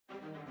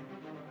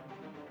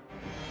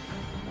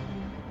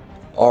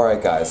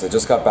Alright guys, I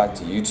just got back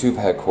to YouTube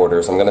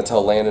headquarters. I'm going to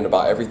tell Landon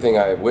about everything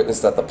I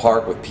witnessed at the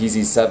park with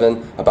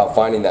PZ7, about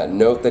finding that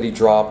note that he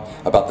dropped,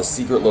 about the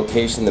secret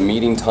location, the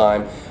meeting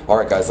time.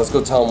 Alright guys, let's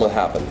go tell him what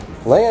happened.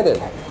 Landon!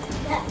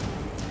 Yeah,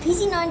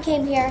 PZ9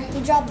 came here,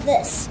 he dropped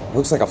this.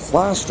 Looks like a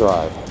flash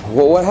drive.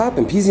 Well, what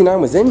happened?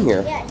 PZ9 was in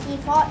here. Yeah, he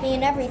fought me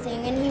and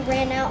everything, and he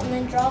ran out and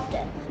then dropped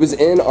it. He was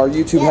in our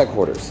YouTube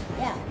headquarters.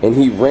 Yeah. And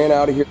he ran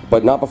out of here,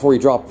 but not before he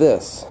dropped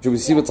this. Should we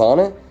see what's on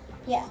it?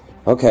 Yeah.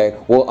 Okay,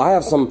 well I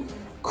have some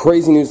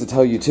crazy news to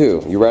tell you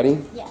too. You ready?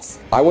 Yes.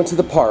 I went to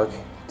the park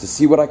to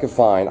see what I could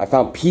find. I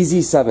found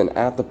PZ7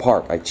 at the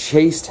park. I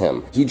chased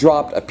him. He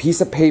dropped a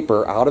piece of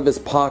paper out of his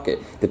pocket.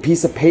 The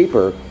piece of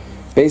paper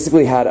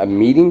basically had a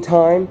meeting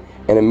time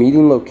and a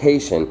meeting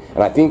location,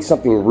 and I think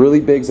something really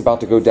big is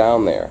about to go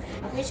down there.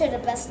 We should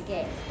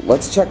investigate.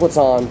 Let's check what's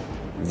on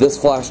this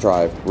flash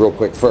drive real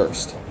quick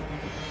first.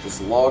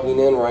 Just logging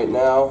in right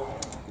now.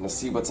 Gonna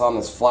see what's on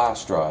this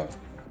flash drive.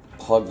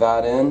 Plug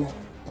that in.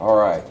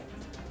 Alright.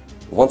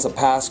 Wants a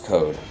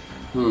passcode.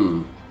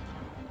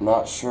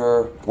 Not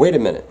sure. Wait a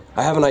minute.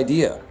 I have an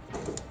idea.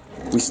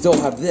 We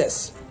still have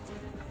this.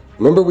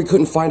 Remember we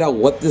couldn't find out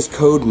what this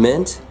code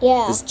meant?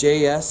 Yeah. This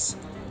JS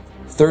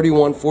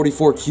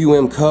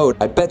 3144QM code.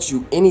 I bet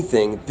you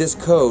anything this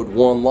code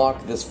will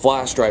unlock this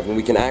flash drive and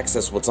we can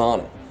access what's on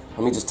it.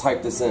 Let me just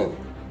type this in.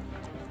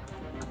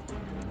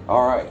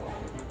 Alright.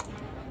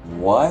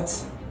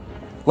 What?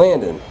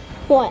 Landon.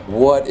 What?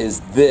 What is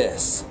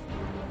this?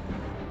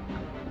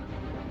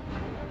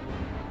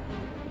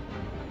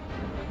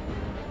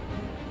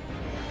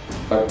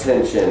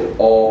 Attention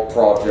all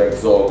Project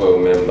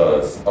Zorgo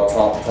members. Our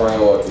top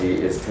priority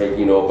is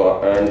taking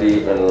over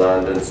Andy and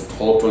Landon's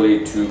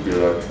totally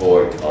tubular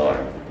toy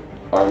time.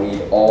 I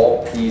need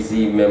all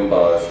PZ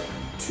members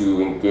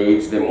to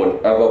engage them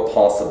whenever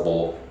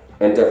possible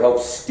and to help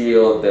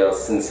steal their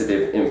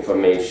sensitive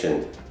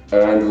information.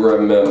 And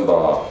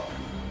remember,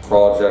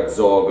 Project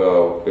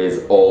Zorgo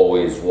is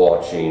always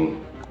watching.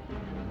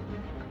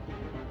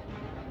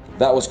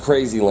 That was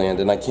crazy,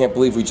 Landon. I can't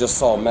believe we just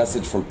saw a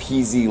message from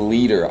PZ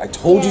Leader. I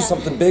told you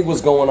something big was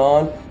going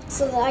on.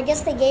 So I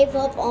guess they gave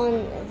up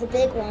on the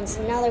big ones,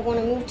 and now they want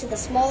to move to the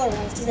smaller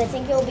ones because they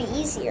think it'll be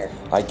easier.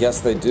 I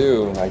guess they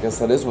do. I guess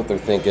that is what they're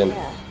thinking.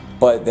 Yeah.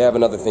 But they have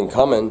another thing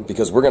coming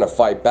because we're going to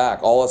fight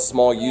back. All us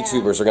small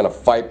YouTubers are going to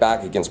fight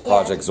back against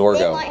Project Zorgo.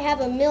 They might have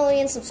 1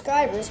 million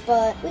subscribers,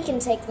 but we can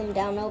take them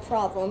down, no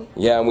problem.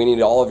 Yeah, and we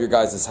need all of your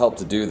guys' help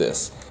to do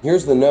this.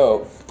 Here's the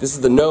note. This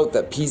is the note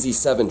that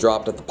PZ7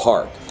 dropped at the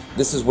park.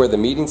 This is where the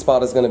meeting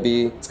spot is going to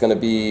be. It's going to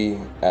be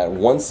at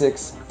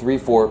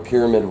 1634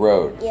 Pyramid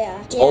Road. Yeah.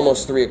 It's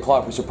almost 3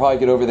 o'clock. We should probably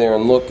get over there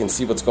and look and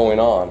see what's going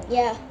on.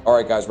 Yeah.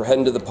 Alright guys, we're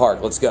heading to the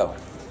park. Let's go.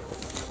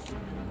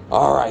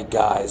 Alright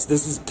guys,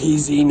 this is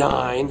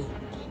PZ9.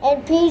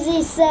 And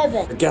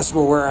PZ7. Guess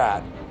where we're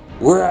at?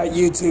 We're at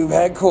YouTube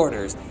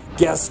headquarters.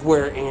 Guess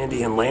where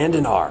Andy and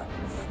Landon are?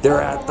 They're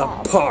at the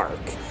park.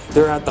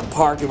 They're at the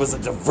park. It was a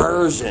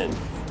diversion.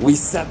 We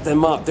set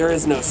them up. There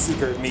is no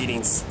secret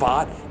meeting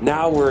spot.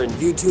 Now we're in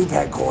YouTube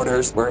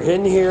headquarters. We're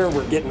in here.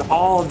 We're getting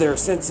all of their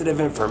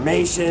sensitive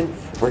information.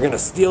 We're going to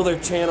steal their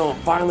channel,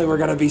 and finally we're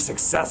going to be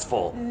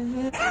successful.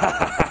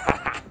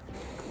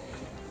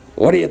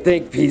 What do you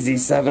think,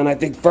 PZ7? I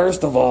think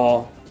first of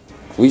all,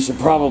 we should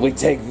probably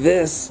take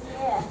this.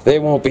 Yeah. They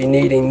won't be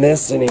needing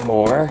this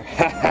anymore.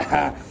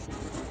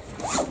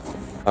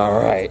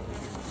 Alright.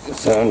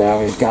 So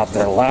now we've got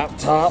their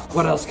laptop.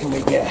 What else can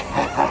we get?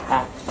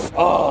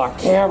 Oh, our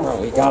camera.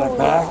 We got it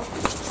back.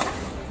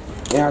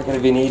 They aren't going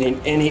to be needing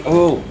any...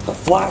 Oh, the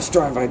flash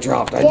drive I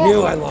dropped. I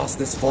knew I lost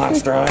this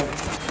flash drive.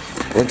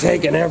 We're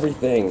taking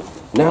everything.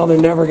 Now they're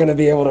never going to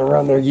be able to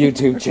run their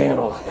YouTube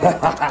channel.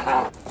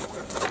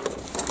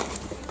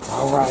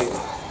 Alright.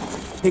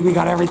 I think we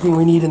got everything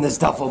we need in this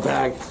duffel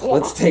bag. Yeah.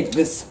 Let's take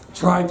this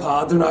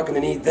tripod. They're not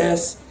going to need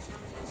this.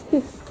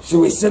 Should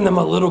we send them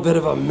a little bit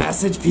of a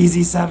message,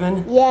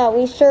 PZ7? Yeah,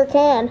 we sure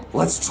can.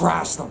 Let's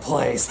trash the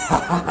place.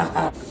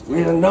 We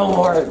have no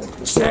more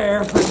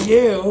chair for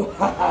you.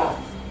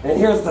 And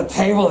here's the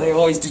table they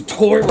always do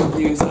toy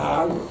reviews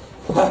on.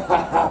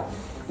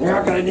 They're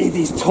not going to need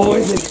these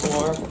toys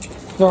anymore.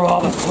 Throw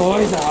all the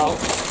toys out.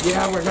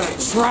 Yeah, we're going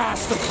to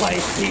trash the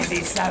place,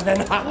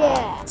 PZ7.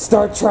 Yeah.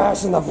 Start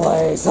trashing the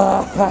place.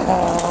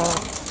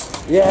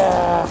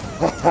 Yeah.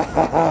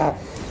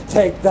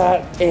 Take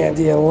that,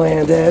 Andy and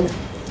Landon.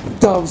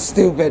 Dumb,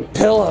 stupid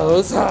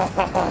pillows.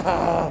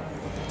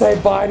 They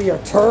bite your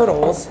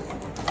turtles.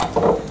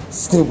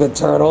 Stupid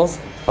turtles.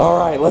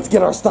 Alright, let's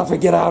get our stuff and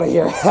get out of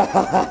here.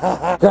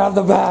 Grab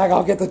the bag,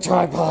 I'll get the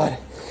tripod.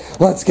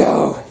 Let's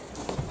go.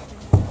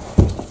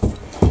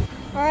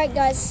 Alright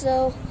guys,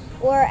 so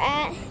we're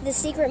at the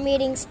secret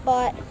meeting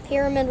spot,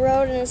 Pyramid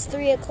Road, and it's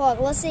 3 o'clock.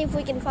 Let's see if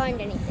we can find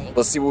anything.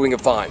 Let's see what we can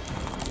find.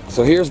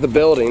 So here's the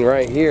building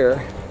right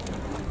here.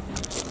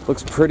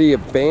 Looks pretty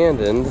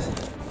abandoned.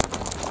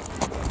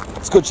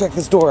 Let's go check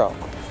this door out.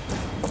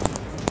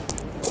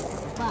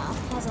 Wow,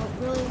 has a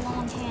really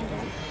long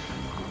handle.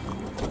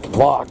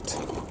 Locked.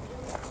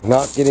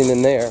 Not getting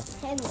in there.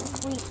 And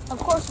of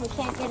course we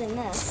can't get in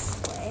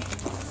this way.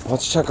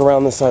 Let's check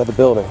around this side of the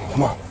building.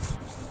 Come on.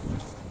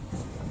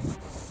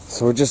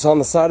 So we're just on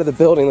the side of the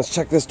building. Let's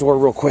check this door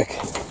real quick.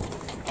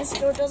 This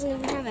door doesn't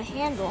even have a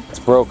handle. It's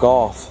broke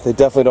off. They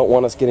definitely don't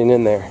want us getting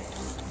in there.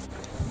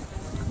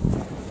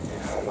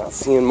 I'm not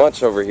seeing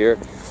much over here.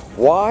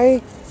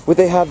 Why would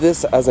they have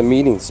this as a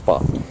meeting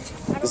spot?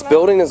 This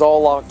building is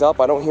all locked up.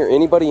 I don't hear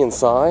anybody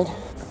inside. All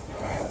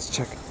right, let's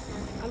check.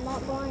 I'm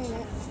not buying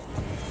it.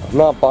 I'm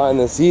not buying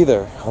this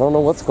either. I don't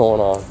know what's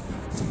going on.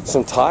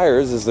 Some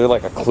tires. Is there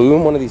like a clue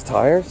in one of these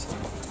tires?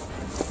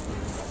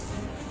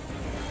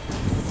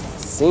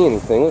 See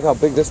anything? Look how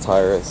big this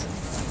tire is.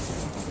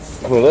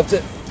 Can we lift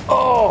it?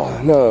 Oh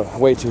no,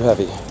 way too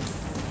heavy.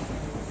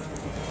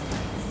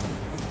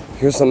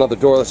 Here's another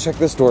door. Let's check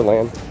this door,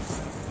 Lan.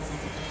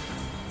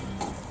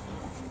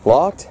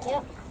 Locked?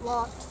 Yep,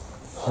 locked.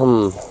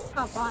 I'm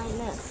not buying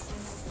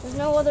this. There's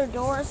no other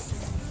doors.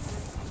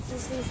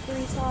 Just these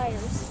 3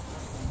 tires.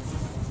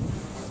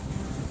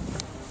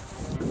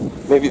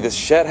 Maybe this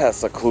shed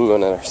has a clue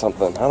in it or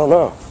something. I don't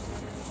know.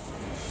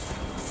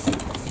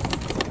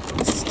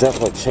 It's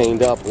definitely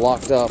chained up,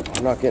 locked up.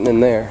 I'm not getting in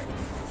there.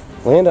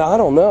 Landa, I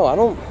don't know. I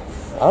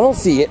don't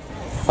see it.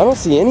 I don't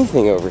see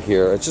anything over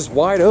here. It's just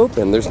wide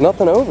open. There's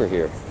nothing over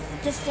here.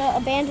 Just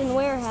an abandoned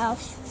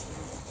warehouse.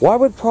 Why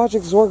would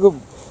Project Zorgo?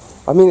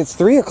 I mean, it's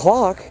 3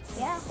 o'clock.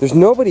 Yeah. There's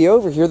nobody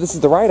over here. This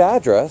is the right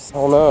address. I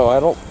don't know. I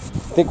don't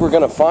think we're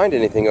gonna find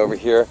anything over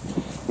here.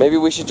 Maybe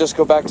we should just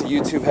go back to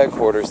YouTube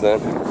headquarters then.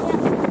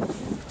 Yeah.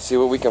 See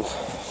what we can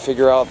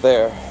figure out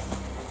there.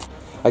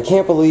 I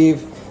can't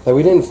believe that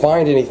we didn't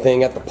find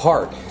anything at the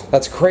park.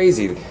 That's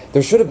crazy.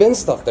 There should have been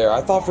stuff there.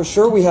 I thought for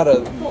sure we had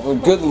a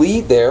good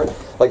lead there.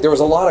 Like there was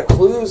a lot of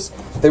clues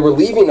they were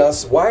leaving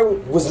us. Why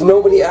was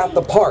nobody at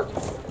the park?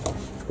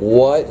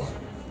 What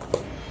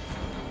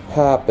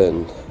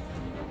happened?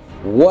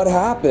 What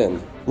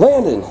happened?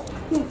 Landon,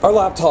 our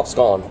laptop's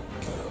gone.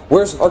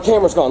 Where's our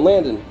camera's gone?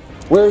 Landon,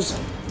 where's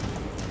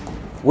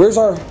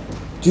our?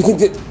 Do you think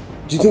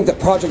that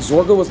Project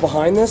Zorgo was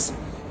behind this?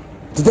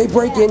 Did they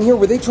break in here?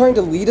 Were they trying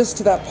to lead us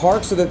to that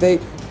park so that they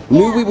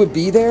knew we would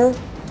be there?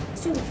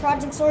 Dude,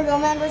 Project Zorgo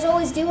members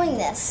always doing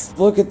this.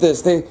 Look at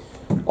this.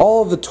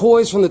 All of the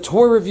toys from the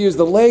toy reviews,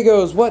 the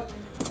Legos. What?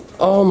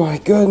 Oh my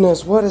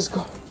goodness! What is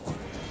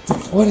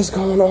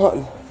going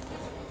on?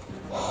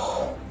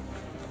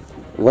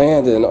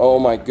 Landon, oh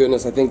my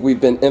goodness, I think we've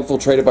been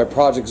infiltrated by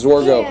Project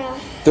Zorgo. Yeah.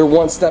 They're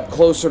one step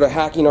closer to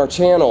hacking our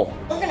channel.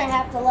 We're gonna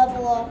have to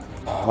level up.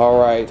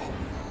 Alright.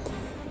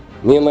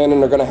 Me and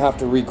Landon are gonna have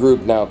to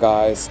regroup now,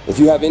 guys. If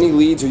you have any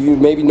leads or you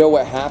maybe know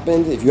what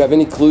happened, if you have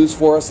any clues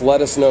for us,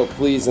 let us know,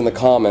 please, in the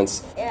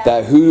comments. Yeah.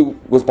 That who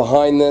was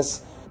behind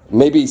this,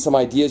 maybe some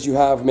ideas you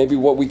have, maybe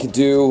what we could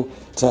do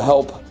to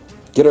help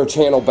get our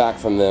channel back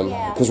from them.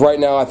 Because right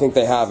now, I think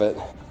they have it.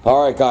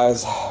 Alright,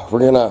 guys, we're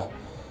gonna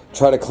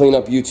try to clean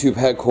up YouTube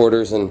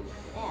headquarters and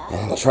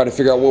try to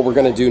figure out what we're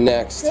gonna do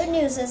next. Good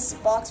news is the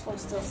box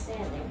was still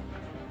standing.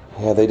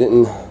 Yeah, they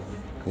didn't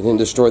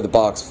destroy the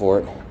box for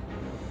it.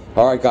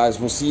 Alright guys,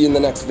 we'll see you in the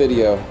next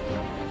video.